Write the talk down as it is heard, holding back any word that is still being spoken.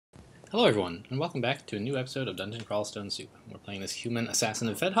Hello everyone, and welcome back to a new episode of Dungeon Crawl Stone Soup. We're playing this human assassin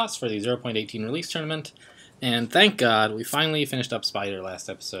of HuAs for the 0.18 release tournament, and thank God we finally finished up Spider last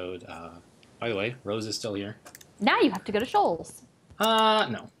episode. By the way, Rose is still here. Now you have to go to Shoals.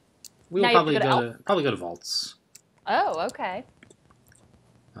 No. We will Now you have probably to go to go to Vaults. Oh, okay.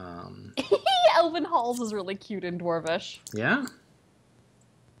 Um, Elven Halls is really cute and dwarvish. yeah?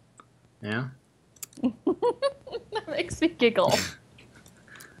 Yeah? That makes me giggle.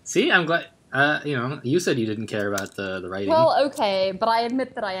 See, I'm glad, you said you didn't care about the writing. Well, okay, but I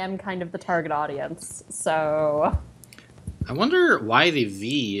admit that I am kind of the target audience, so... I wonder why the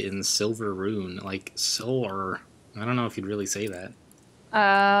V in Silver Rune, like, silver. I don't know if you'd really say that.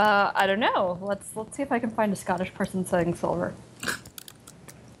 I don't know. Let's see if I can find a Scottish person saying silver.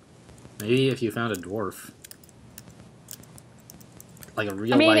 Maybe if you found a dwarf. Like a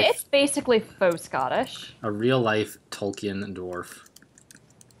real I mean, life... it's basically faux Scottish. A real-life Tolkien dwarf.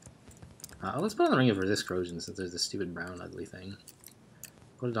 Let's put on the Ring of Resist Corrosion since there's this stupid brown ugly thing.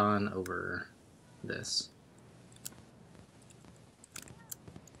 Put it on over this.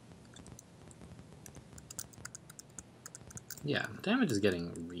 Yeah, damage is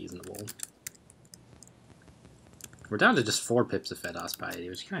getting reasonable. We're down to just 4 pips of Fedos Piety,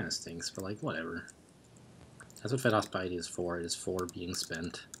 which kind of stinks, but like, whatever. That's what Fedos Piety is for. It is for being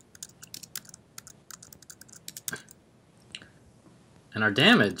spent. And our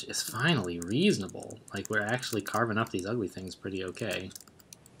damage is finally reasonable. Like, we're actually carving up these ugly things pretty okay.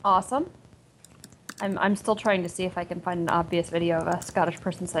 Awesome. I'm still trying to see if I can find an obvious video of a Scottish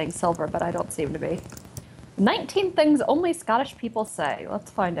person saying silver, but I don't seem to be. 19 things only Scottish people say. Let's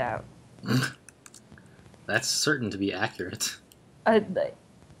find out. That's certain to be accurate.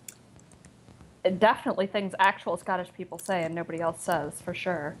 Definitely things actual Scottish people say and nobody else says, for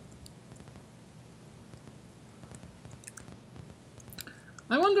sure.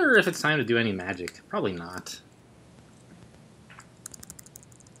 I wonder if it's time to do any magic. Probably not.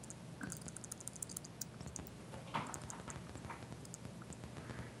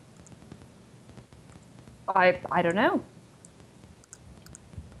 I don't know.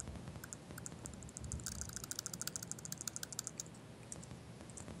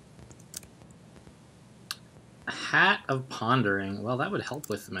 Hat of Pondering. Well, that would help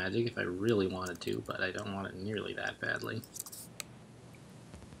with the magic if I really wanted to, but I don't want it nearly that badly.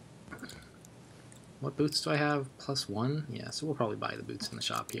 What boots do I have? +1? Yeah, so we'll probably buy the boots in the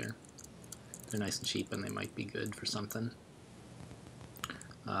shop here. They're nice and cheap and they might be good for something.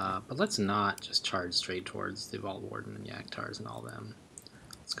 But let's not just charge straight towards the Vault Warden and Yaktars and all them.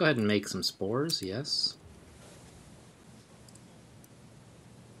 Let's go ahead and make some spores, yes.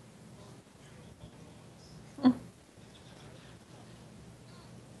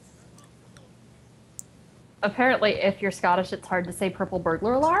 Apparently, if you're Scottish, it's hard to say purple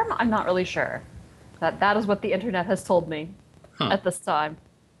burglar alarm. I'm not really sure. That is what the internet has told me at this time.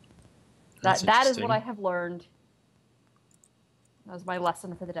 That is what I have learned. That was my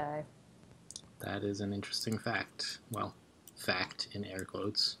lesson for the day. That is an interesting fact. Well, fact in air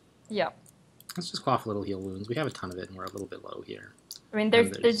quotes. Yeah. Let's just quaff little heal wounds. We have a ton of it and we're a little bit low here. I mean,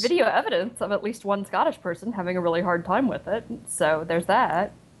 there's video evidence of at least one Scottish person having a really hard time with it, so there's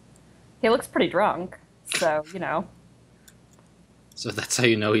that. He looks pretty drunk, so, you know. So that's how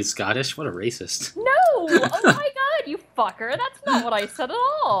you know he's Scottish? What a racist. No! Oh my god, you fucker! That's not what I said at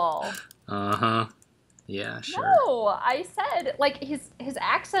all! Uh-huh. Yeah, sure. No, I said, like, his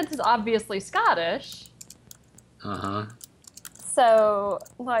accent is obviously Scottish. Uh-huh. So,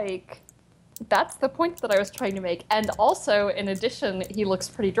 like, that's the point that I was trying to make. And also, in addition, he looks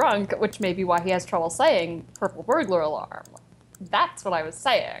pretty drunk, which may be why he has trouble saying purple burglar alarm. That's what I was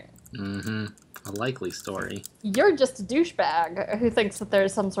saying. Mm-hmm. A likely story. You're just a douchebag who thinks that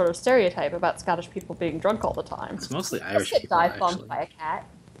there's some sort of stereotype about Scottish people being drunk all the time. It's mostly Irish Just people, dive actually. bombed by a cat.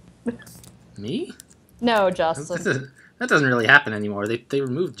 Me? No, Justin. That doesn't really happen anymore. They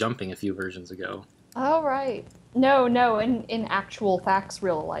removed jumping a few versions ago. Oh, right. No, in actual facts,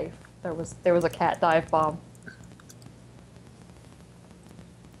 real life, there was a cat dive bomb.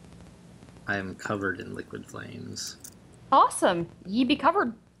 I am covered in liquid flames. Awesome. Ye be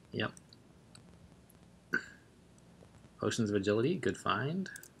covered. Yep. Potions of Agility, good find.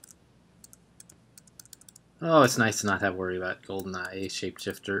 Oh, it's nice to not have worry about Golden Eye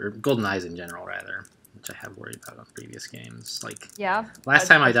Shapeshifter, or Golden Eyes in general, rather, which I have worried about on previous games. Like, yeah. Last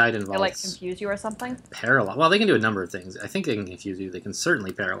time I died in Vaults. They, like, confuse you or something? Paralyze. Well, they can do a number of things. I think they can confuse you. They can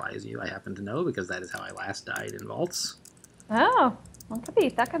certainly paralyze you, I happen to know, because that is how I last died in Vaults. Oh,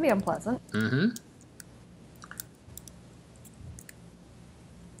 that could be unpleasant. Mm-hmm.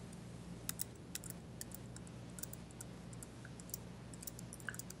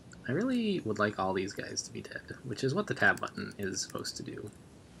 I really would like all these guys to be dead, which is what the tab button is supposed to do.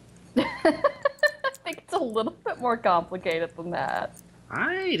 I think it's a little bit more complicated than that.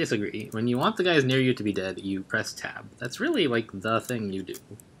 I disagree. When you want the guys near you to be dead, you press tab. That's really, like, the thing you do.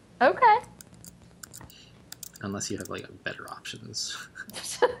 Okay. Unless you have, like, better options.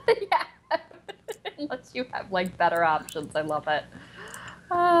 Yeah. Unless you have, like, better options. I love it.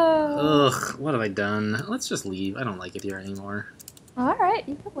 Ugh, what have I done? Let's just leave. I don't like it here anymore. Alright,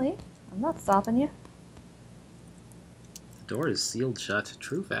 you can leave. I'm not stopping you. The door is sealed shut.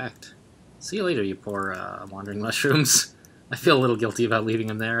 True fact. See you later, you poor wandering mushrooms. I feel a little guilty about leaving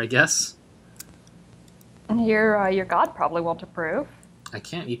them there, I guess. Your god probably won't approve. I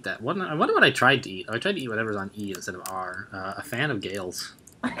can't eat that. I wonder what I tried to eat. Oh, I tried to eat whatever's on E instead of R. A fan of Gale's.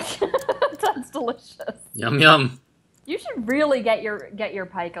 That's delicious. Yum yum. You should really get your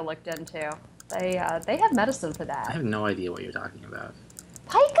pica looked into. They have medicine for that. I have no idea what you're talking about.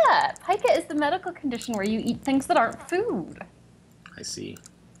 Pica! Pica is the medical condition where you eat things that aren't food. I see.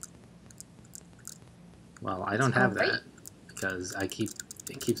 Well, I don't have that because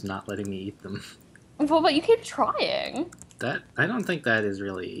it keeps not letting me eat them. Well, but you keep trying. I don't think that is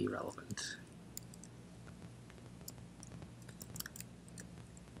really relevant.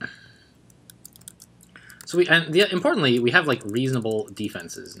 So importantly, we have like reasonable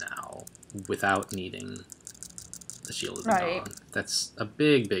defenses now without needing the shield of the dog. That's a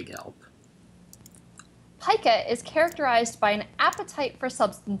big help. Pica is characterized by an appetite for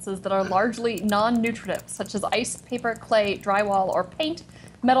substances that are largely non-nutritive, such as ice, paper, clay, drywall, or paint,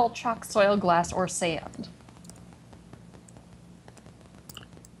 metal, chalk, soil, glass, or sand.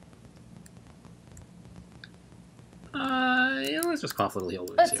 Yeah, let's just cough little heel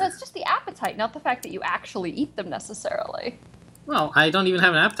wounds So it's just the appetite, not the fact that you actually eat them necessarily. Well, I don't even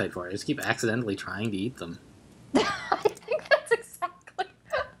have an appetite for it. I just keep accidentally trying to eat them. I think that's exactly...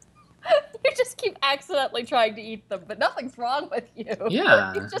 You just keep accidentally trying to eat them, but nothing's wrong with you.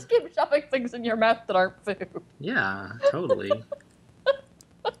 Yeah. You just keep shoving things in your mouth that aren't food. Yeah, totally.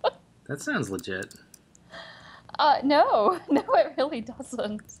 That sounds legit. No, it really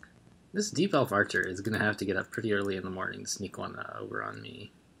doesn't. This Deep Elf Archer is going to have to get up pretty early in the morning to sneak one over on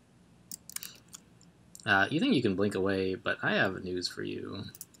me. You think you can blink away, but I have news for you.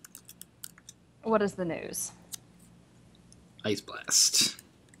 What is the news? Ice Blast.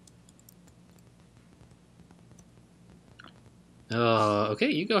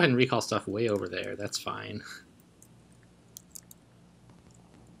 Okay, you go ahead and recall stuff way over there. That's fine.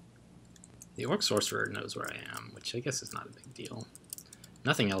 The Orc Sorcerer knows where I am, which I guess is not a big deal.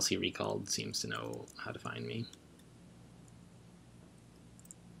 Nothing else he recalled seems to know how to find me.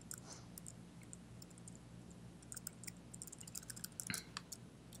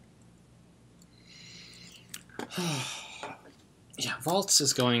 Yeah, Vaults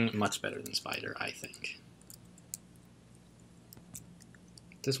is going much better than Spider, I think.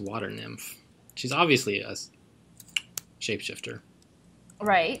 This water nymph. She's obviously a shapeshifter.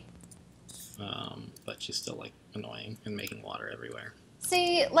 Right. But she's still, like, annoying and making water everywhere.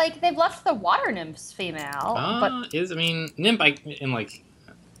 See, like, they've left the water nymphs female, but... Nymph,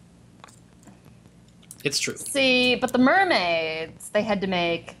 it's true. See, but the mermaids, they had to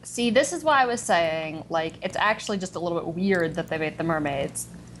make... See, this is why I was saying, like, it's actually just a little bit weird that they made the mermaids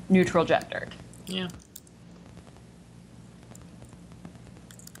neutral gendered. Yeah.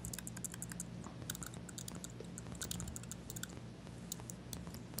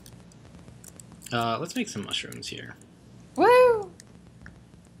 Let's make some mushrooms here. Woo!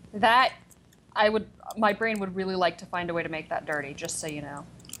 That, my brain would really like to find a way to make that dirty, just so you know.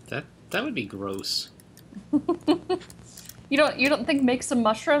 That would be gross. You don't think make some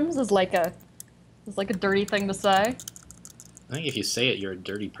mushrooms is like a dirty thing to say? I think if you say it, you're a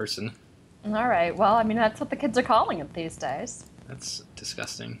dirty person. All right. Well, I mean, that's what the kids are calling it these days. That's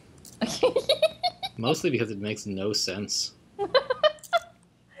disgusting. Mostly because it makes no sense.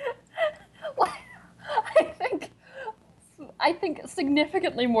 I think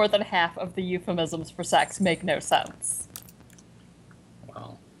significantly more than half of the euphemisms for sex make no sense.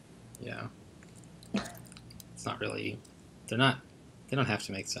 Well, yeah. It's not really... They don't have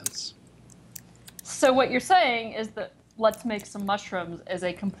to make sense. So what you're saying is that let's make some mushrooms is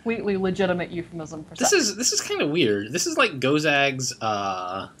a completely legitimate euphemism for sex. This is kind of weird. This is like Gozag's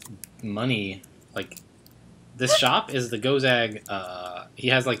money. Like, this shop is the Gozag... he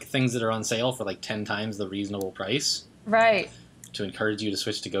has like things that are on sale for like 10 times the reasonable price. Right. To encourage you to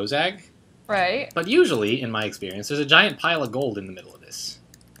switch to Gozag. Right. But usually, in my experience, there's a giant pile of gold in the middle of this.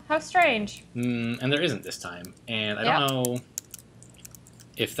 How strange. And there isn't this time. And I don't know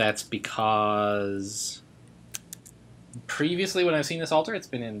if that's because previously when I've seen this altar, it's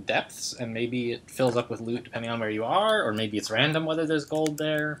been in depths, and maybe it fills up with loot depending on where you are, or maybe it's random whether there's gold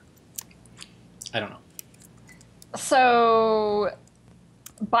there. I don't know. So,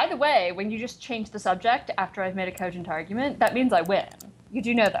 by the way, when you just change the subject after I've made a cogent argument, that means I win. You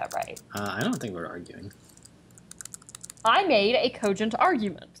do know that, right? I don't think we're arguing. I made a cogent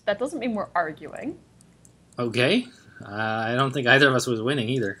argument. That doesn't mean we're arguing. Okay. I don't think either of us was winning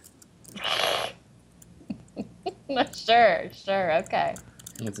either. Sure, okay.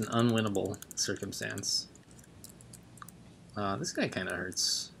 It's an unwinnable circumstance. This guy kind of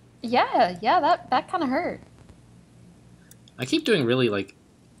hurts. Yeah, that kind of hurt. I keep doing really, like,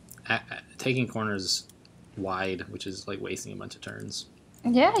 taking corners wide, which is, like, wasting a bunch of turns.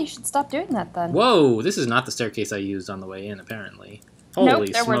 Yeah, you should stop doing that then. Whoa! This is not the staircase I used on the way in, apparently. Holy nope,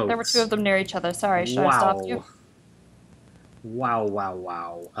 smokes. There were two of them near each other. Sorry, should I stop you? Wow.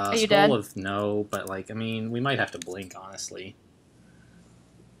 Are you Scroll dead? of no, but, like, I mean, we might have to blink, honestly.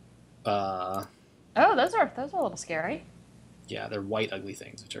 Oh, those are a little scary. Yeah, they're white ugly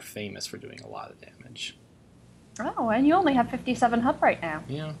things, which are famous for doing a lot of damage. Oh, and you only have 57 HUP right now.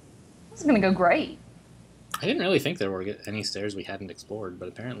 Yeah. This is gonna go great. I didn't really think there were any stairs we hadn't explored, but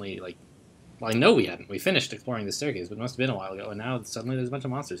apparently, like, well, I know we hadn't. We finished exploring the staircase, but it must have been a while ago, and now suddenly there's a bunch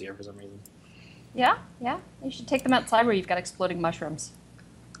of monsters here for some reason. Yeah. You should take them outside where you've got exploding mushrooms.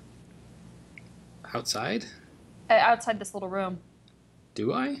 Outside? Outside this little room.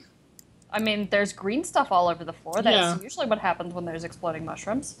 Do I? I mean, there's green stuff all over the floor. That's usually what happens when there's exploding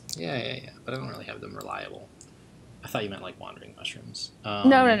mushrooms. Yeah. But I don't really have them reliable. I thought you meant, like, wandering mushrooms.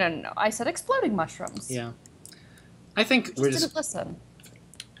 No. I said exploding mushrooms. Yeah. I think we're just... didn't listen.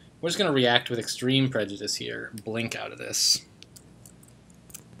 We're just going to react with extreme prejudice here. Blink out of this.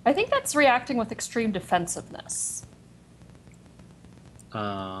 I think that's reacting with extreme defensiveness.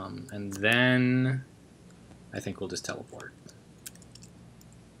 And then I think we'll just teleport.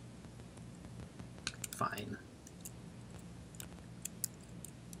 Fine.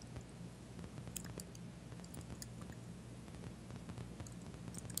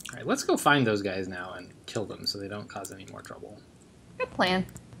 Alright, let's go find those guys now and kill them so they don't cause any more trouble. Good plan.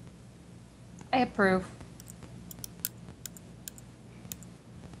 I approve.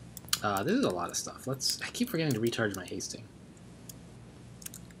 This is a lot of stuff. I keep forgetting to recharge my hasting.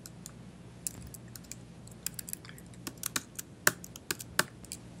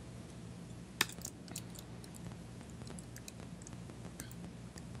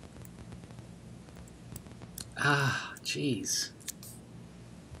 Jeez.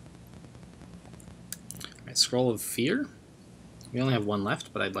 Alright, Scroll of Fear. We only have one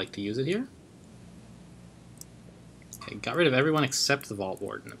left, but I'd like to use it here. Okay, got rid of everyone except the Vault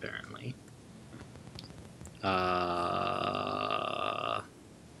Warden, apparently. But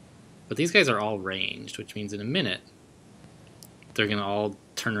these guys are all ranged, which means in a minute, they're going to all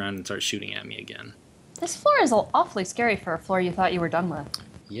turn around and start shooting at me again. This floor is awfully scary for a floor you thought you were done with.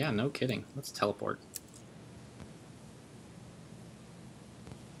 Yeah, no kidding. Let's teleport.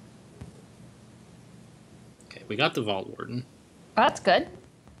 Okay, we got the Vault Warden. That's good.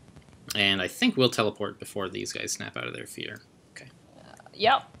 And I think we'll teleport before these guys snap out of their fear. Okay.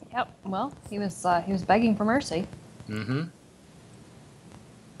 Yep. Well, he was begging for mercy. Mm-hmm.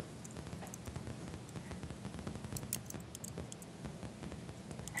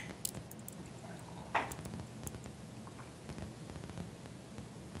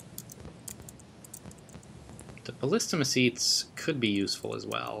 The ballista macetes could be useful as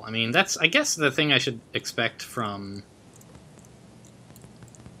well. I mean, that's, I guess, the thing I should expect from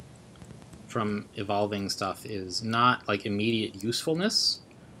evolving stuff is not, like, immediate usefulness.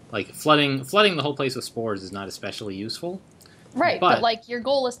 Like, flooding the whole place with spores is not especially useful. Right, but like, your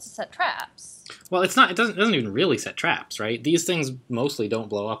goal is to set traps. Well, it's not. It doesn't even really set traps, right? These things mostly don't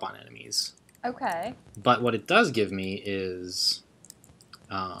blow up on enemies. Okay. But what it does give me is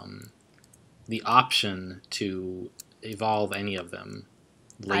the option to evolve any of them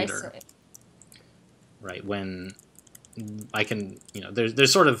later. I see. Right, when I can,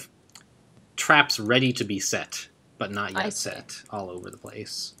 there's sort of traps ready to be set, but not yet set all over the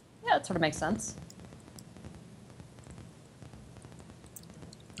place. Yeah, that sort of makes sense.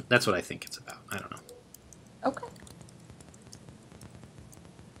 That's what I think it's about. I don't know. Okay.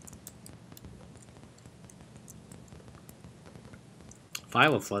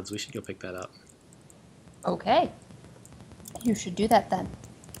 Vial of Floods, we should go pick that up. Okay. You should do that then.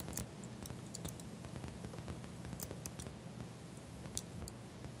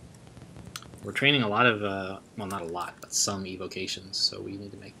 We're training a lot of, well, not a lot, but some evocations, so we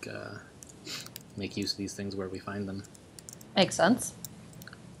need to make use of these things where we find them. Makes sense.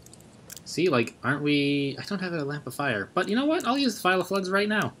 See, like, aren't we... I don't have a lamp of fire. But you know what? I'll use the Vial of Floods right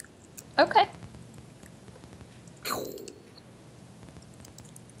now. Okay.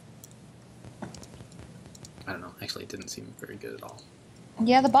 I don't know. Actually, it didn't seem very good at all.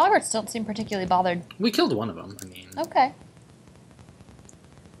 Yeah, the boggarts don't seem particularly bothered. We killed one of them. I mean... Okay.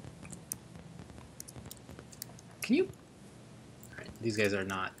 Can you... Alright, these guys are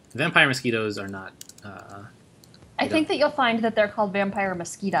not... Vampire mosquitoes are not... I think that you'll find that they're called vampire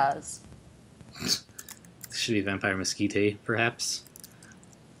mosquitoes. Should be vampire mosquitae, perhaps.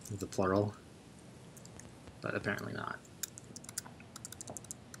 The plural. But apparently not.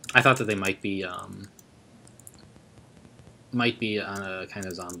 I thought that they might be on a kind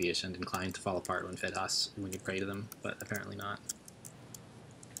of zombie-ish and inclined to fall apart when when you pray to them, but apparently not.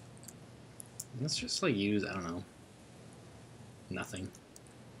 Let's just, like, use, I don't know, nothing.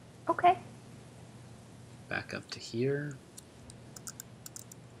 Okay. Back up to here.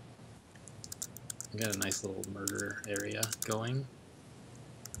 We got a nice little murder area going.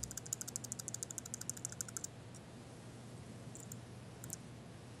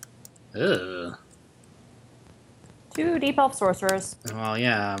 Ugh. 2 deep elf sorcerers. Well,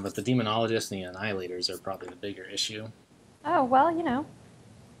 yeah, but the demonologists and the annihilators are probably the bigger issue. Oh, well, you know.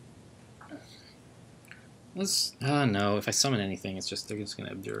 Let's... no, if I summon anything, it's just, they're just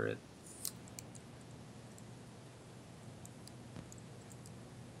gonna abjure it.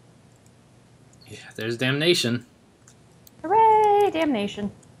 Yeah, there's damnation. Hooray, damnation.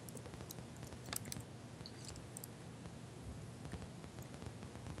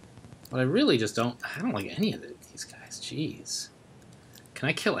 But I really just don't... I don't like any of these guys. Jeez. Can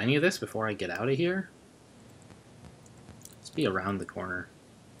I kill any of this before I get out of here? Let's be around the corner.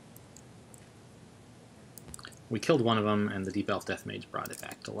 We killed one of them, and the Deep Elf Death Mage brought it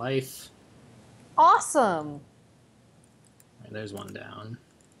back to life. Awesome! Right, there's one down.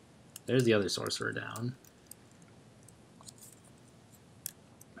 There's the other sorcerer down.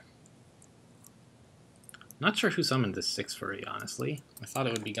 Not sure who summoned this 6 furry, honestly. I thought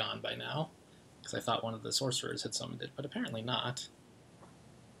it would be gone by now, because I thought one of the sorcerers had summoned it, but apparently not.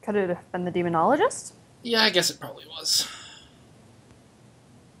 Could it have been the demonologist? Yeah, I guess it probably was.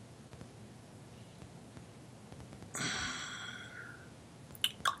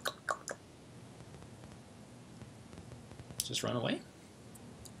 Just run away?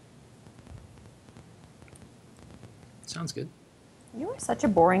 Sounds good. You are such a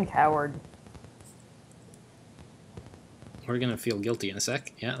boring coward. We're gonna feel guilty in a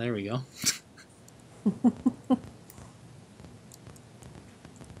sec. Yeah, there we go.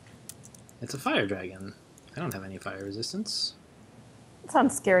 It's a fire dragon. I don't have any fire resistance. That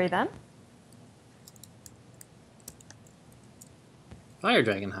sounds scary then. Fire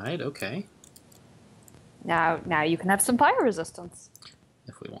dragon hide, okay. Now you can have some fire resistance.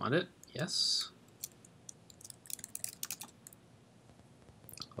 If we want it, yes.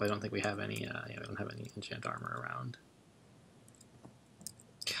 Well, I don't think we have any, yeah, we don't have any enchant armor around.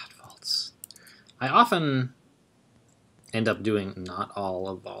 God, vaults. I often end up doing not all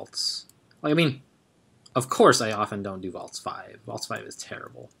of vaults. Like, I mean, of course I often don't do vaults 5. Vaults 5 is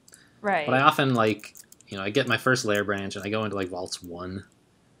terrible. Right. But I often, like, you know, I get my first lair branch and I go into, like, vaults 1.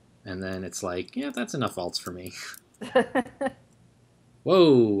 And then it's like, yeah, that's enough vaults for me.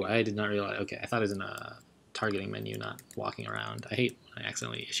 Whoa, I did not realize. Okay, I thought it was in a targeting menu, not walking around. I hate when I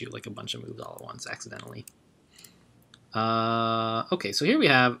accidentally issue, like, a bunch of moves all at once, accidentally. Okay, so here we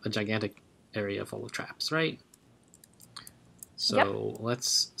have a gigantic area full of traps, right? So yep.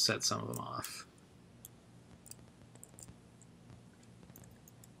 Let's set some of them off.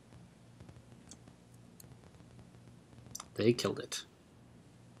 They killed it.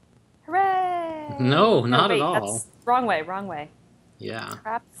 Hooray! No, not wait, at all. That's wrong way, wrong way. Yeah.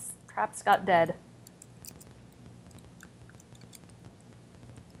 Traps got dead.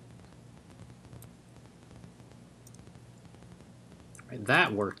 Right,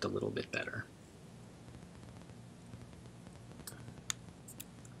 that worked a little bit better.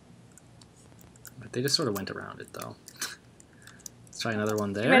 But they just sort of went around it, though. Let's try another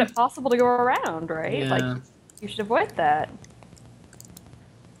one there. You made it possible to go around, right? Yeah. Like, you should avoid that.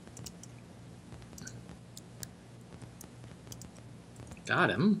 Got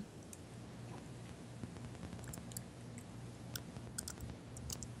him.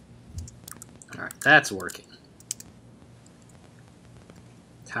 Alright, that's working.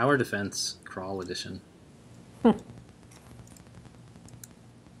 Tower Defense, Crawl Edition.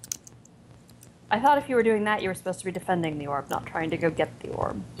 I thought if you were doing that, you were supposed to be defending the orb, not trying to go get the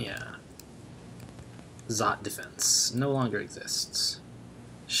orb. Yeah. Zot Defense. No longer exists.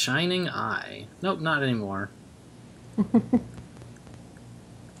 Shining Eye. Nope, not anymore.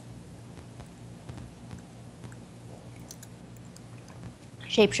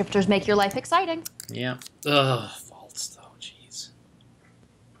 Shapeshifters make your life exciting. Yeah. Ugh, vaults though, jeez.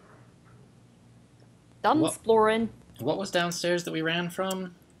 Done exploring. What was downstairs that we ran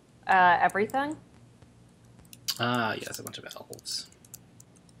from? Everything. Ah, yes, a bunch of elves.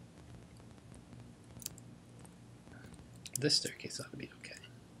 This staircase ought to be okay.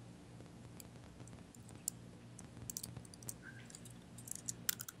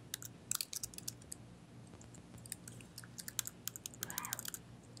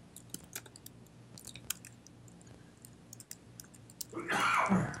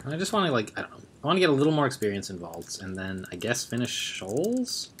 I just want to, like, I don't know. I want to get a little more experience in vaults, and then, I guess, finish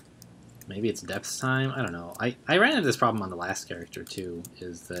shoals? Maybe it's depth time? I don't know. I ran into this problem on the last character, too,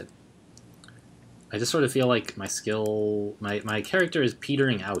 is that I just sort of feel like my skill... My character is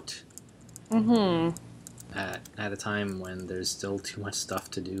petering out. Mm-hmm. At a time when there's still too much stuff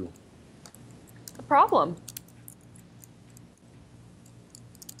to do. The problem.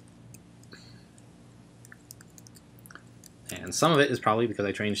 And some of it is probably because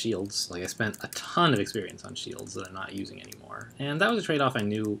I trained shields. Like, I spent a ton of experience on shields that I'm not using anymore. And that was a trade-off I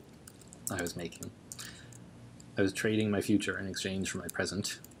knew I was making. I was trading my future in exchange for my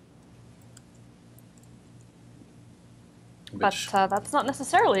present. Which, But that's not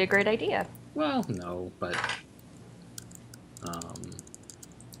necessarily a great idea. well, no, but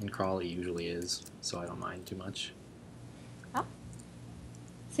in Crawl it usually is, so I don't mind too much. Oh.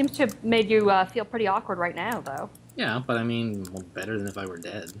 Seems to have made you feel pretty awkward right now, though. Yeah, but I mean, well, better than if I were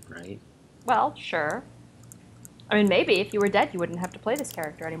dead, right? Well, sure. I mean, maybe if you were dead, you wouldn't have to play this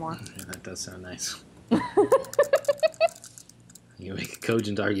character anymore. Yeah, that does sound nice. You make a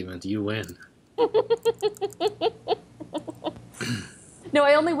cogent argument, you win. No,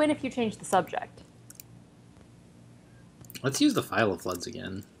 I only win if you change the subject. Let's use the File of Floods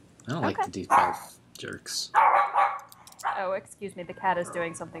again. I don't like the default jerks. Oh, excuse me, the cat is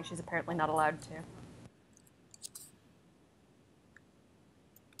doing something she's apparently not allowed to.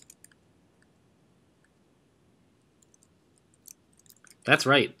 That's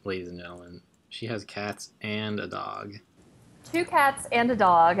right, ladies and gentlemen. She has cats and a dog. 2 cats and a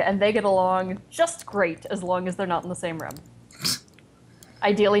dog, and they get along just great as long as they're not in the same room.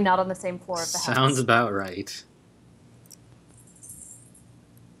 Ideally not on the same floor of the house. Sounds about right.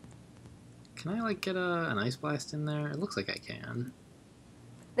 Can I, like, get an ice blast in there? It looks like I can.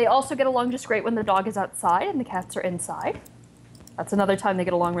 They also get along just great when the dog is outside and the cats are inside. That's another time they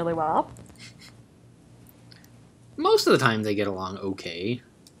get along really well. Most of the time they get along okay.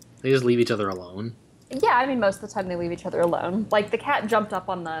 They just leave each other alone. Yeah, I mean, most of the time they leave each other alone. Like, the cat jumped up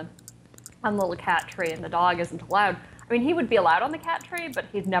on the little cat tree, and the dog isn't allowed. I mean, he would be allowed on the cat tree, but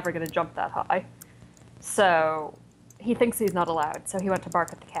he's never going to jump that high. So, he thinks he's not allowed, so he went to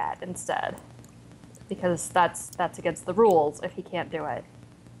bark at the cat instead. Because that's against the rules if he can't do it.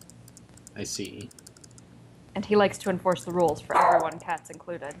 I see. And he likes to enforce the rules for everyone, cats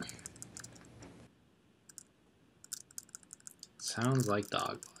included. Sounds like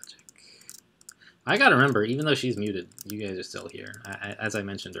dog logic. I gotta remember, even though she's muted, you guys are still here. As I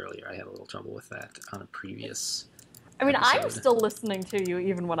mentioned earlier, I had a little trouble with that on a previous I mean, episode. I'm still listening to you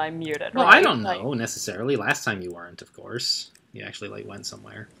even when I'm muted, No, right? I don't know, necessarily. Last time you weren't, of course. You actually, like, went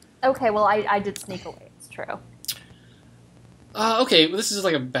somewhere. Okay, well, I did sneak away. It's true. Okay, well, this is,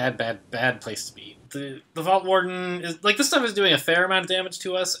 like, a bad place to be. The Vault Warden is... Like, this stuff is doing a fair amount of damage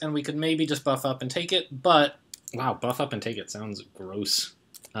to us, and we could maybe just buff up and take it, but... Wow, buff up and take it sounds gross.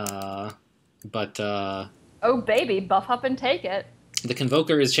 Oh, baby, buff up and take it. The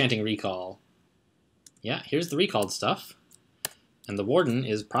Convoker is chanting Recall. Yeah, here's the recalled stuff. And the Warden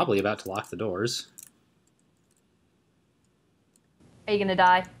is probably about to lock the doors. Are you gonna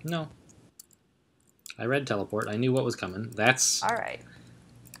die? No. I read Teleport. I knew what was coming. That's... Alright.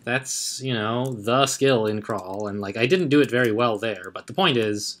 That's, you know, the skill in Crawl. And, like, I didn't do it very well there. But the point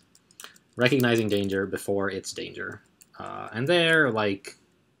is... recognizing danger before it's danger. And there, like,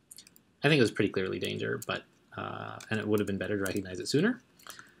 I think it was pretty clearly danger, but, and it would have been better to recognize it sooner.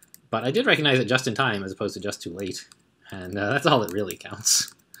 But I did recognize it just in time as opposed to just too late. And that's all that really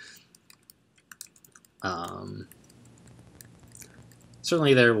counts.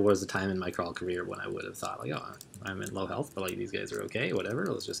 Certainly there was a time in my Crawl career when I would have thought, like, oh, I'm in low health, but, like, these guys are okay, whatever,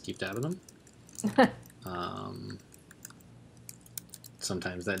 let's just keep dabbing them.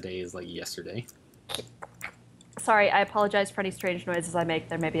 Sometimes that day is like yesterday. Sorry, I apologize for any strange noises I make.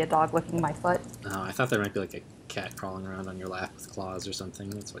 There may be a dog licking my foot. Oh, I thought there might be like a cat crawling around on your lap with claws or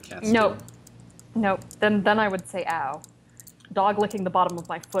something. That's what cats Nope. do. Nope. Then I would say ow. Dog licking the bottom of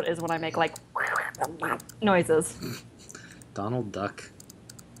my foot is when I make, like, noises. Donald Duck.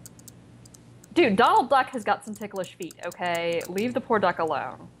 Dude, Donald Duck has got some ticklish feet, okay? Leave the poor duck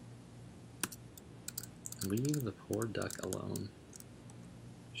alone. Leave the poor duck alone.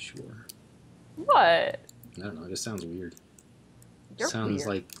 Sure. What? I don't know, it just sounds weird. You're Sounds weird.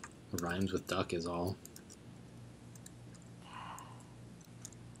 like rhymes with duck is all.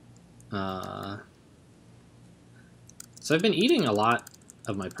 So I've been eating a lot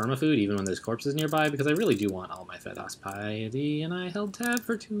of my permafood, even when there's corpses nearby, because I really do want all my FedHouse piety, and I held tab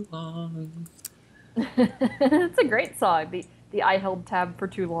for too long. It's a great song, the I Held Tab for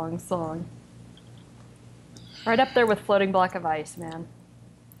Too Long song. Right up there with Floating Block of Ice, man.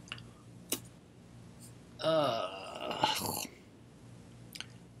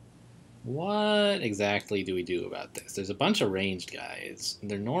 What exactly do we do about this? There's a bunch of ranged guys.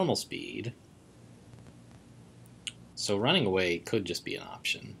 They're normal speed. So running away could just be an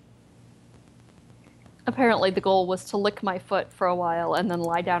option. Apparently the goal was to lick my foot for a while and then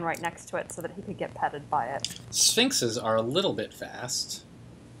lie down right next to it so that he could get petted by it. Sphinxes are a little bit fast.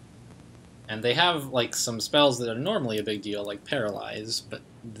 And they have, like, some spells that are normally a big deal, like Paralyze, but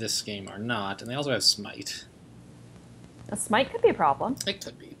this game are not. And they also have Smite. A smite could be a problem. It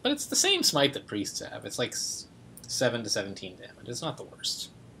could be. But it's the same Smite that priests have. It's like 7 to 17 damage. It's not the worst.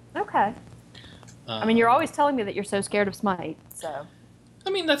 Okay. I mean, you're always telling me that you're so scared of smite, so... I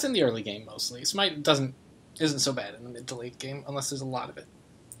mean, that's in the early game, mostly. Smite isn't so bad in the mid to late game, unless there's a lot of it.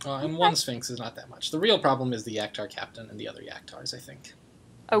 And one Sphinx is not that much. The real problem is the Yaktar Captain and the other Yaktars, I think.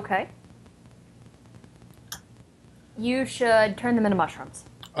 Okay. You should turn them into mushrooms.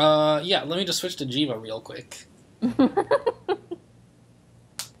 Yeah, let me just switch to Jiva real quick.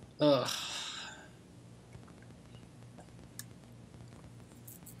 Ugh.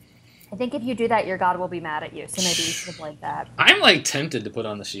 I think if you do that, your god will be mad at you, so maybe you should avoid that. I'm, like, tempted to put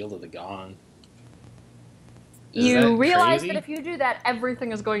on the Shield of the Gone. You realize that if you do that,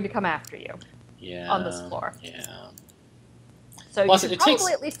 everything is going to come after you. Yeah. On this floor. Yeah. So Plus, you should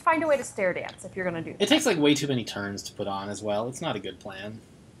probably at least find a way to stair dance if you're going to do that. It takes, like, way too many turns to put on as well. It's not a good plan.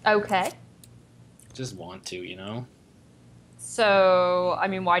 Okay. Just want to, you know? So, I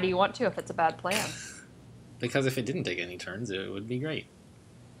mean, why do you want to if it's a bad plan? Because if it didn't take any turns, it would be great.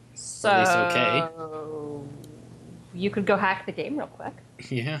 So, at least okay. You could go hack the game real quick.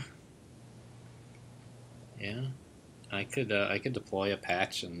 Yeah. Yeah. I could deploy a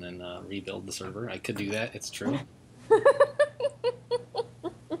patch and then rebuild the server. I could do that, it's true.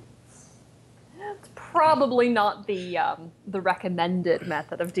 It's probably not the recommended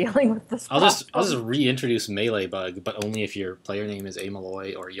method of dealing with this I'll problem. just reintroduce Melee Bug, but only if your player name is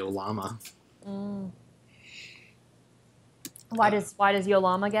Amalloy or Yolama. Why does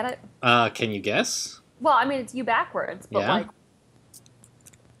Yolama get it? Can you guess? Well, I mean, it's you backwards, but Yeah.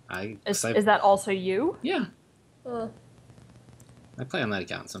 like, is that also you? Yeah. I play on that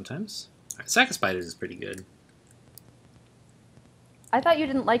account sometimes. Alright, Sack of Spiders is pretty good. I thought you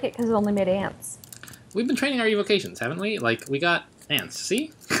didn't like it because it only made ants. We've been training our evocations, haven't we? Like, we got ants,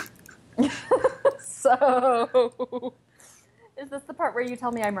 see? So, is this the part where you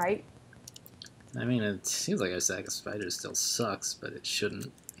tell me I'm right? I mean, it seems like our Sack of Spiders still sucks, but it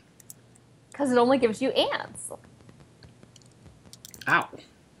shouldn't. Because it only gives you ants. Ow.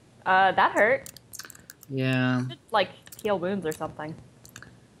 That hurt. Yeah. Like, heal wounds or something.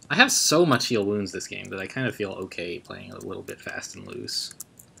 I have so much heal wounds this game that I kind of feel okay playing a little bit fast and loose.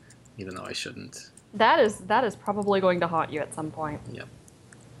 Even though I shouldn't. That is probably going to haunt you at some point. Yep.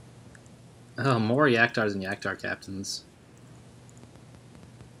 Oh, more Yaktars and Yaktar Captains.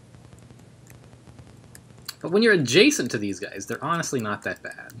 But when you're adjacent to these guys, they're honestly not that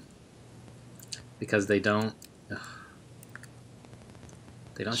bad. Because they don't... Ugh,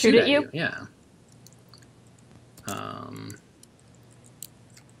 they don't shoot at you. Yeah.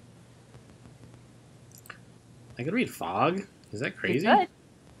 I could read Fog. Is that crazy? You could.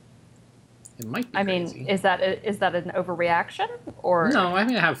 It might be I crazy. mean, is that an overreaction? Or No, I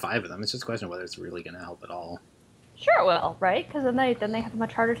mean, I have 5 of them. It's just a question of whether it's really going to help at all. Sure it will, right? Because then they have a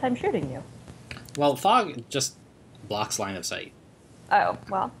much harder time shooting you. Well, Fog just blocks line of sight. Oh,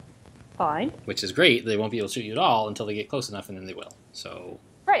 well, fine. Which is great. They won't be able to shoot you at all until they get close enough, and then they will. So...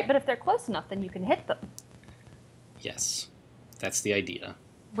 Right, but if they're close enough, then you can hit them. Yes. That's the idea.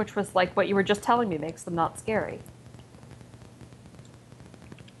 Which was like what you were just telling me makes them not scary.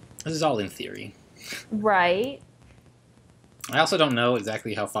 This is all in theory. Right. I also don't know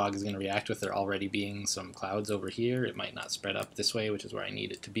exactly how Fog is going to react with there already being some clouds over here. It might not spread up this way, which is where I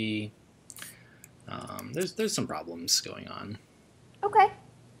need it to be. There's some problems going on. Okay.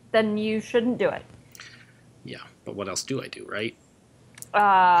 Then you shouldn't do it. Yeah, but what else do I do, right?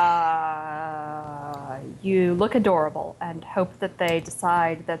 you look adorable and hope that they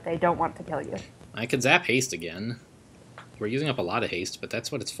decide that they don't want to kill you. I could zap haste again. We're using up a lot of haste, but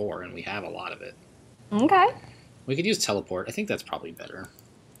that's what it's for, and we have a lot of it. Okay. We could use teleport. I think that's probably better.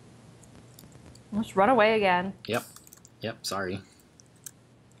 Let's run away again. Yep. Yep, sorry.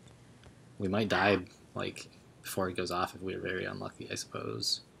 We might die, like, before it goes off if we're very unlucky, I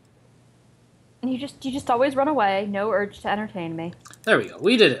suppose. You just always run away. No urge to entertain me. There we go.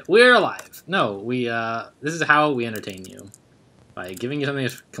 We did it. We're alive. No, this is how we entertain you. By giving you something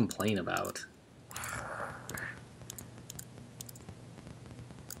to complain about.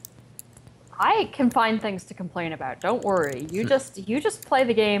 I can find things to complain about. Don't worry. You just play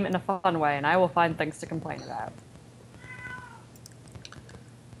the game in a fun way, and I will find things to complain about.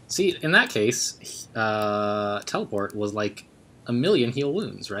 See, in that case, teleport was like a million heal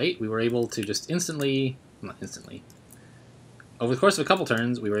wounds, right? We were able to just instantly, not instantly, over the course of a couple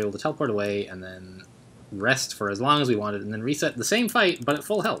turns, we were able to teleport away and then rest for as long as we wanted, and then reset the same fight but at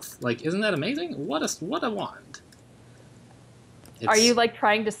full health. Like, isn't that amazing? What a wand! Are you like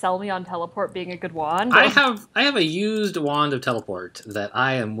trying to sell me on teleport being a good wand? I have a used wand of teleport that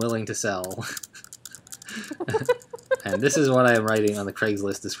I am willing to sell. And this is what I am writing on the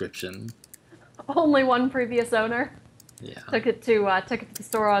Craigslist description. Only one previous owner. Yeah. Took it to the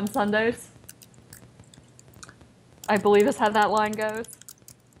store on Sundays. I believe is how that line goes.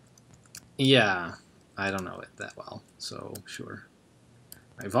 Yeah, I don't know it that well, so sure.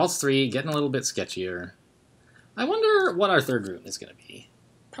 All right, Vaults 3, getting a little bit sketchier. I wonder what our third room is going to be.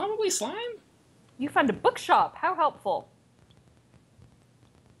 Probably slime? You found a bookshop. How helpful.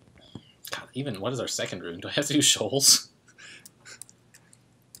 God, even what is our second room? Do I have to do shoals?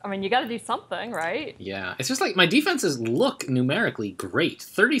 I mean, you got to do something, right? Yeah, it's just like my defenses look numerically great.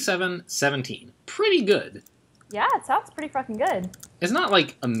 37-17. Pretty good. Yeah, it sounds pretty fucking good. It's not,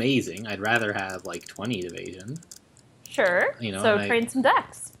 like, amazing. I'd rather have, like, 20 evasion. Sure. You know, so train some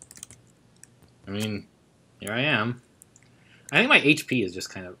decks. I mean, here I am. I think my HP is just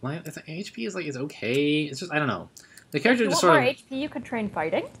kind of... My HP is, like, it's okay. It's just, I don't know. The character just sort of... If you want more HP, you could train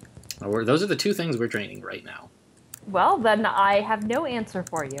fighting. Those are the two things we're training right now. Well, then I have no answer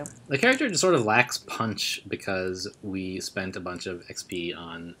for you. The character just sort of lacks punch because we spent a bunch of XP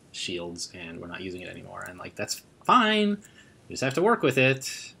on shields and we're not using it anymore. And, like, that's fine. You just have to work with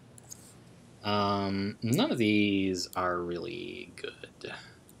it. None of these are really good.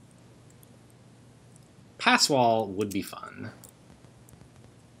 Pass wall would be fun.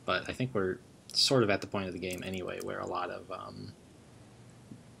 But I think we're sort of at the point of the game anyway where a lot of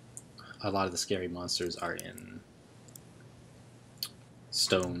the scary monsters are in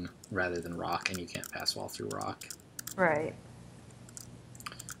stone rather than rock, and you can't pass wall through rock. Right.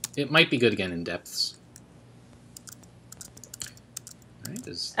 It might be good again in depths.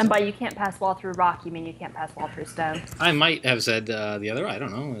 Right, and by you can't pass wall through rock, you mean you can't pass wall through stone. I might have said the other, I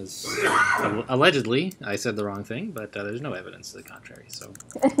don't know. Allegedly, I said the wrong thing, but there's no evidence to the contrary, so...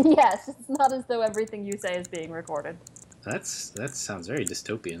 Yes, it's not as though everything you say is being recorded. That sounds very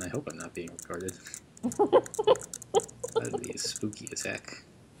dystopian. I hope I'm not being recorded. That'd be spooky as heck.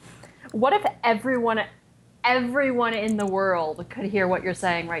 What if everyone in the world could hear what you're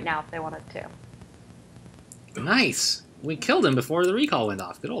saying right now if they wanted to? Nice! We killed him before the recall went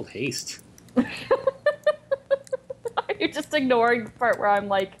off. Good old haste. Are you just ignoring the part where I'm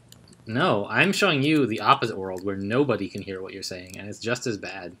like... No, I'm showing you the opposite world where nobody can hear what you're saying, and it's just as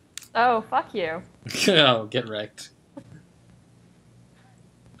bad. Oh, fuck you. Oh, get wrecked.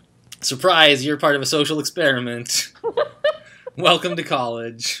 Surprise, you're part of a social experiment. Welcome to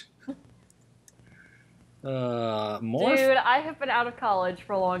college. More? Dude, I have been out of college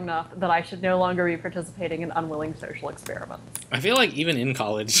for long enough that I should no longer be participating in unwilling social experiments. I feel like even in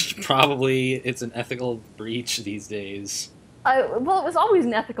college, probably it's an ethical breach these days. Well, it was always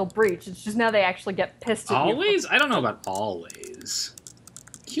an ethical breach. It's just now they actually get pissed at you. Always? I don't know about always.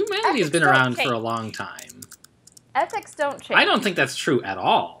 Humanity has been around for a long time. Ethics don't change. I don't think that's true at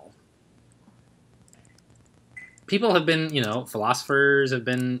all. People have been, philosophers have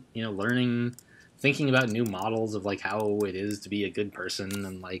been, learning, thinking about new models of, like, how it is to be a good person,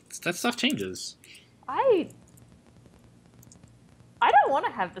 and, like, that stuff changes. I don't want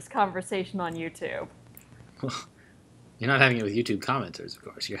to have this conversation on YouTube. You're not having it with YouTube commenters, of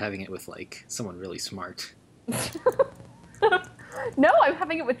course. You're having it with, like, someone really smart. No, I'm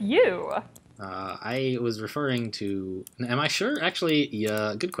having it with you. I was referring to... Am I sure? Actually,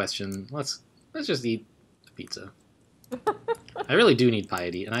 yeah, good question. Let's just eat a pizza. I really do need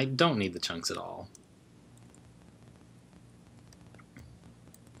piety, and I don't need the chunks at all.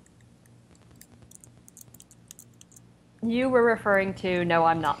 You were referring to, no,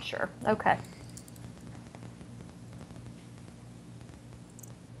 I'm not sure. Okay.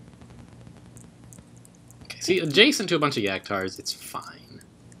 See, adjacent to a bunch of Yaktars, it's fine.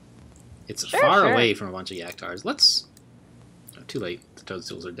 It's far away from a bunch of Yaktars. Let's... Oh, too late. The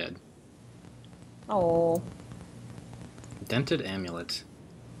toadstools are dead. Oh. Dented amulet.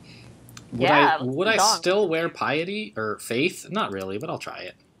 Would I still wear piety or faith? Not really, but I'll try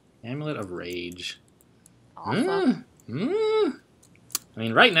it. Amulet of rage. Awesome. I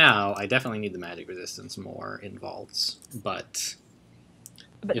mean, right now, I definitely need the magic resistance more in vaults, but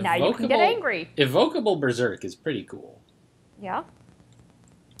now you can get angry. Evocable Berserk is pretty cool. Yeah.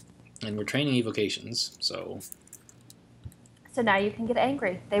 And we're training evocations, so... So now you can get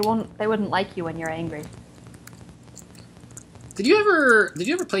angry. They wouldn't like you when you're angry. Did you ever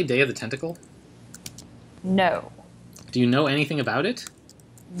play Day of the Tentacle? No. Do you know anything about it?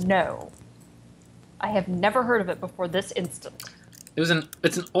 No. I have never heard of it before this instant. It's an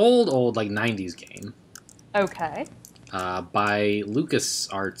old like 90s game. Okay. By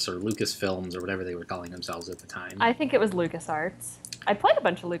LucasArts or Lucasfilms or whatever they were calling themselves at the time. I think it was LucasArts. I played a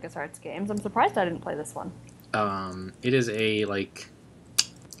bunch of LucasArts games. I'm surprised I didn't play this one. It is a like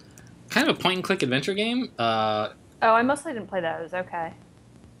kind of a point-and-click adventure game. Oh, I mostly didn't play those. Okay.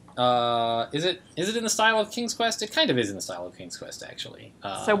 Is it in the style of King's Quest? It kind of is in the style of King's Quest, actually.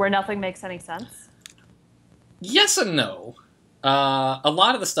 So where nothing makes any sense? Yes and no. A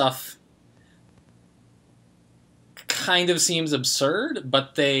lot of the stuff kind of seems absurd,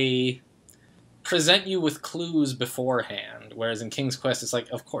 but they present you with clues beforehand. Whereas in King's Quest, it's like,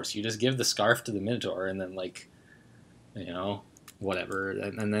 of course, you just give the scarf to the Minotaur, and then like, whatever,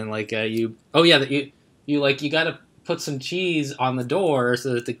 and then like you gotta put some cheese on the door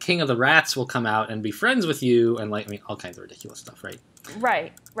so that the king of the rats will come out and be friends with you, and like, I mean, all kinds of ridiculous stuff, right?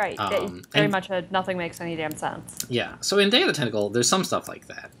 Right. Very much a nothing makes any damn sense. Yeah, so in Day of the Tentacle, there's some stuff like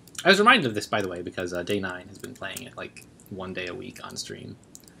that. I was reminded of this, by the way, because Day 9 has been playing it like one day a week on stream.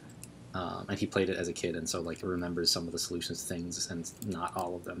 And he played it as a kid, and so like remembers some of the solutions to things, and not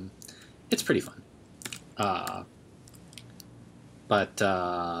all of them. It's pretty fun. Day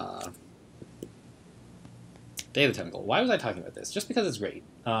of the Tentacle. Why was I talking about this? Just because it's great.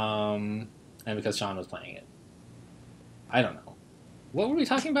 And because Sean was playing it. I don't know. What were we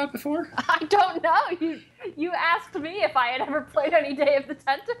talking about before? I don't know. You asked me if I had ever played any Day of the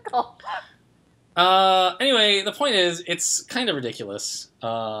Tentacle. Anyway, the point is, it's kind of ridiculous.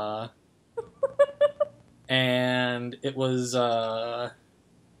 And it was, I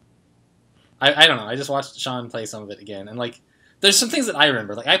don't know. I just watched Sean play some of it again, and like, there's some things that I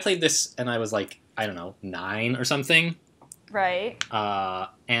remember. Like, I played this, and I was like, I don't know, 9 or something. Right.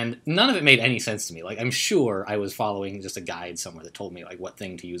 And none of it made any sense to me. Like, I'm sure I was following just a guide somewhere that told me, like, what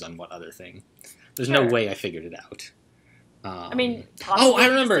thing to use on what other thing. There's no way I figured it out. I mean, I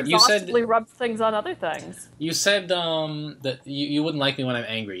remember. You said rub things on other things. You said that you wouldn't like me when I'm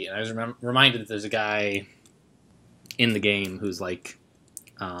angry, and I was reminded that there's a guy in the game who's like,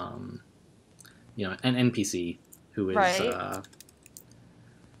 an NPC who is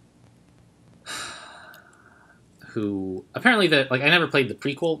who apparently I never played the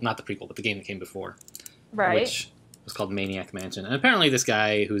prequel, not the prequel, but the game that came before, which was called Maniac Mansion, and apparently this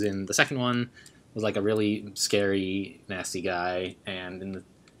guy who's in the second one was like a really scary, nasty guy, and in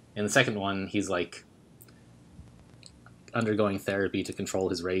the second one he's like undergoing therapy to control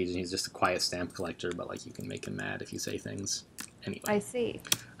his rage, and he's just a quiet stamp collector, but like you can make him mad if you say things. Anyway, I see.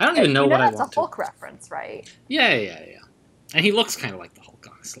 I don't even know what I want to. That's a Hulk reference, right? Yeah. And he looks kind of like the Hulk,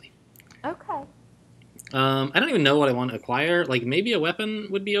 honestly. Okay. I don't even know what I want to acquire. Like, maybe a weapon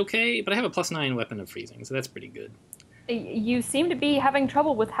would be okay, but I have a +9 weapon of freezing, so that's pretty good. You seem to be having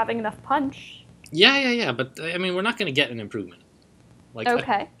trouble with having enough punch. Yeah, but, I mean, we're not going to get an improvement. Like,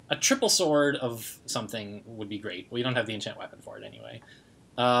 okay. A triple sword of something would be great. We don't have the enchant weapon for it anyway.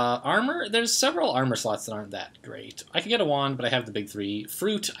 Armor? There's several armor slots that aren't that great. I could get a wand, but I have the big 3.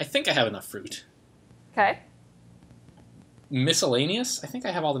 Fruit? I think I have enough fruit. Okay. Miscellaneous? I think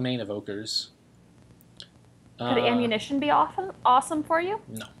I have all the main evokers. Could ammunition be awesome for you?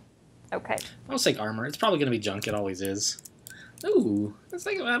 No. Okay. I'll take armor. It's probably going to be junk. It always is. Ooh,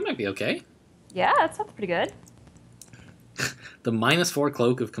 that might be okay. Yeah, that sounds pretty good. The -4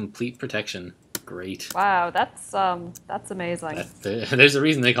 cloak of complete protection. Great. Wow, that's amazing. There's a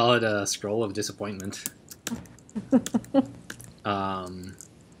reason they call it a scroll of disappointment.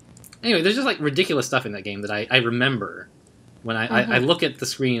 Anyway, there's just like ridiculous stuff in that game that I remember. When I look at the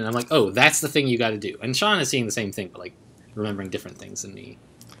screen and I'm like, oh, that's the thing you got to do. And Sean is seeing the same thing, but like remembering different things than me.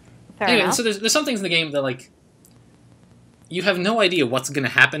 Fair enough. So there's some things in the game that like you have no idea what's going to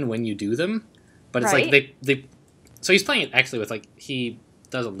happen when you do them, but it's like they. So he's playing it actually with like he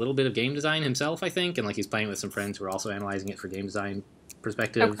does a little bit of game design himself, I think, and like he's playing with some friends who are also analyzing it for game design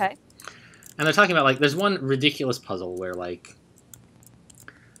perspective. Okay. And they're talking about, like, there's one ridiculous puzzle where, like,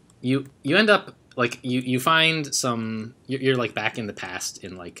 you end up, like, you find some, you're like, back in the past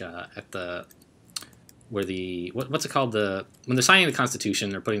in, like, at the, where the, what's it called, when they're signing the Constitution,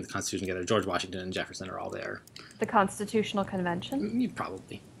 they're putting the Constitution together, George Washington and Jefferson are all there. The Constitutional Convention?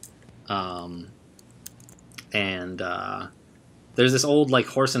 Probably. There's this old, like,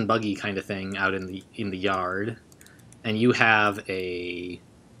 horse and buggy kind of thing out in the yard, and you have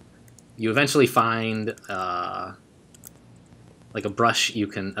you eventually find like a brush,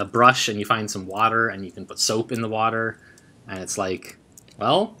 and you find some water, and you can put soap in the water, and it's like,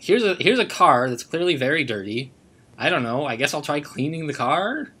 well, here's a car that's clearly very dirty. I don't know, I guess I'll try cleaning the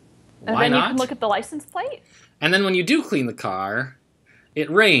car? And Why then not? You can look at the license plate? And then when you do clean the car, it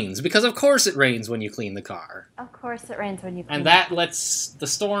rains, because of course it rains when you clean the car. Of course it rains when you clean And that lets the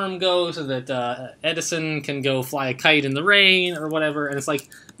storm go so that Edison can go fly a kite in the rain or whatever. And it's like,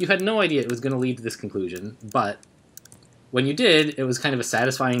 you had no idea it was going to lead to this conclusion. But when you did, it was kind of a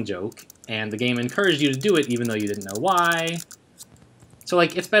satisfying joke. And the game encouraged you to do it even though you didn't know why. So,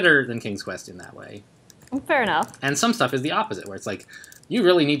 like, it's better than King's Quest in that way. Fair enough. And some stuff is the opposite, where it's like, you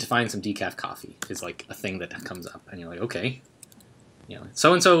really need to find some decaf coffee. Is like a thing that comes up. And you're like, okay. You know,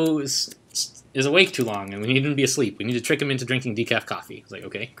 so-and-so is awake too long, and we need him to be asleep. We need to trick him into drinking decaf coffee. It's like,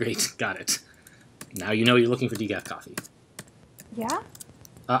 okay, great, got it. Now you know you're looking for decaf coffee. Yeah?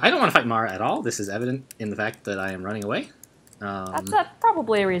 I don't want to fight Mara at all. This is evident in the fact that I am running away. That's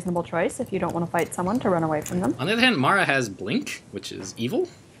probably a reasonable choice if you don't want to fight someone to run away from them. On the other hand, Mara has Blink, which is evil.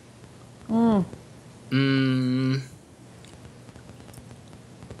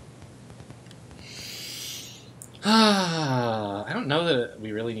 I don't know that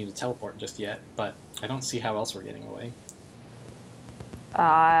we really need to teleport just yet, but I don't see how else we're getting away.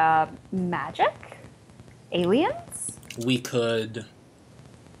 Magic? Aliens? We could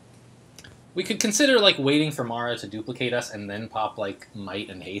consider, like, waiting for Mara to duplicate us and then pop, like, Might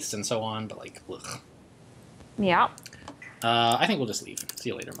and Haste and so on, but, like, ugh. Yeah. I think we'll just leave. See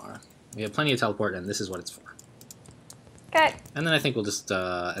you later, Mara. We have plenty of teleport, and this is what it's for. Okay. And then I think we'll just,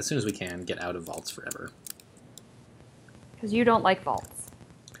 as soon as we can, get out of vaults forever. Because you don't like vaults.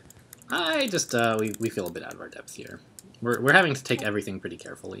 I just, we feel a bit out of our depth here. We're having to take everything pretty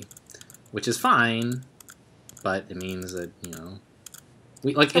carefully, which is fine, but it means that, you know...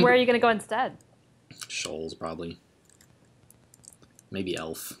 So where are you going to go instead? Shoals, probably. Maybe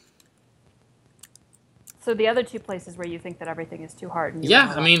Elf. So the other two places where you think that everything is too hard. And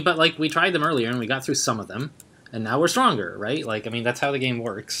Yeah, I mean, but, like, we tried them earlier, and we got through some of them, and now we're stronger, right? Like, I mean, that's how the game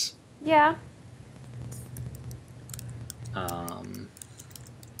works. Yeah. I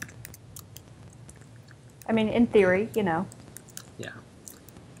mean, in theory, you know. Yeah.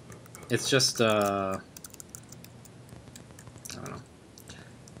 It's just, I don't know.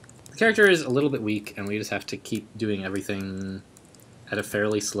 The character is a little bit weak, and we just have to keep doing everything at a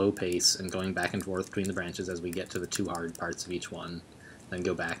fairly slow pace and going back and forth between the branches as we get to the too hard parts of each one, then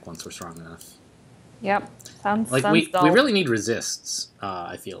go back once we're strong enough. Yep. Sounds we dull. really need resists,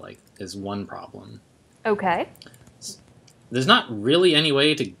 I feel like, is one problem. Okay. There's not really any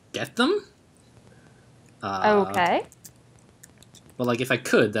way to get them. Okay. But, like, if I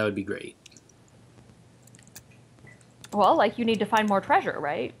could, that would be great. Well, like, you need to find more treasure,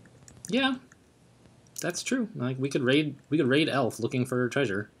 right? Yeah. That's true. Like, we could raid Elf looking for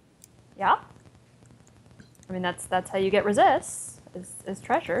treasure. Yeah. I mean, that's how you get resists, is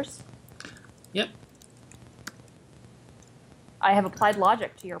treasures. Yep. I have applied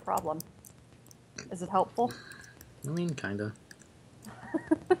logic to your problem. Is it helpful? I mean, kinda.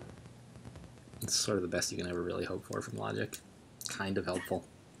 It's sort of the best you can ever really hope for from logic. Kind of helpful.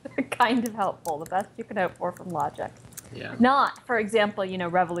 Kind of helpful. The best you can hope for from logic. Yeah. Not, for example, you know,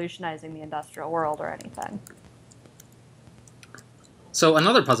 revolutionizing the industrial world or anything. So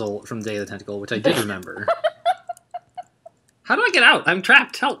another puzzle from Day of the Tentacle, which I did remember. How do I get out? I'm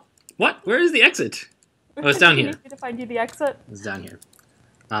trapped. Help! What? Where is the exit? Oh, it's down You here. need me to find you the exit? It's down here.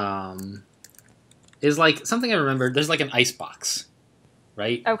 Is like something I remembered. There's like an ice box,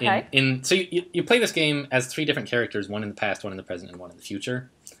 right? Okay. So you play this game as 3 different characters, one in the past, one in the present, and one in the future.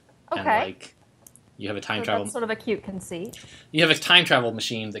 Okay. And like you have a time travel. That's sort of a cute conceit. You have a time travel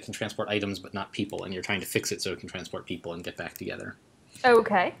machine that can transport items but not people, and you're trying to fix it so it can transport people and get back together.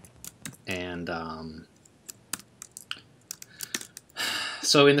 Okay. And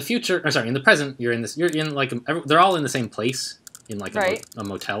so in the future, or sorry, in the present, you're in like they're all in the same place in like a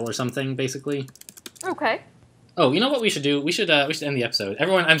motel or something, basically. Okay. Oh, you know what we should do? We should end the episode.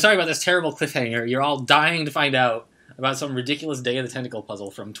 Everyone, I'm sorry about this terrible cliffhanger. You're all dying to find out about some ridiculous Day of the Tentacle puzzle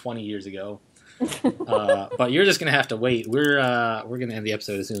from 20 years ago. But you're just gonna have to wait. We're gonna end the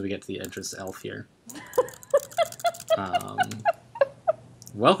episode as soon as we get to the entrance elf here.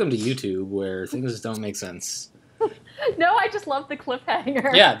 Welcome to YouTube, where things don't make sense. No, I just love the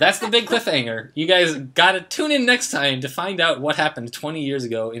cliffhanger. Yeah, that's the big cliffhanger. You guys gotta tune in next time to find out what happened 20 years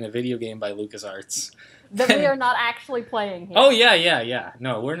ago in a video game by LucasArts. That we are not actually playing here. Oh, yeah.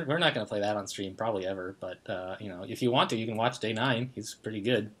 No, we're not going to play that on stream, probably ever. But, if you want to, you can watch Day 9. He's pretty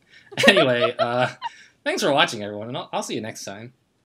good. Anyway, thanks for watching, everyone, and I'll see you next time.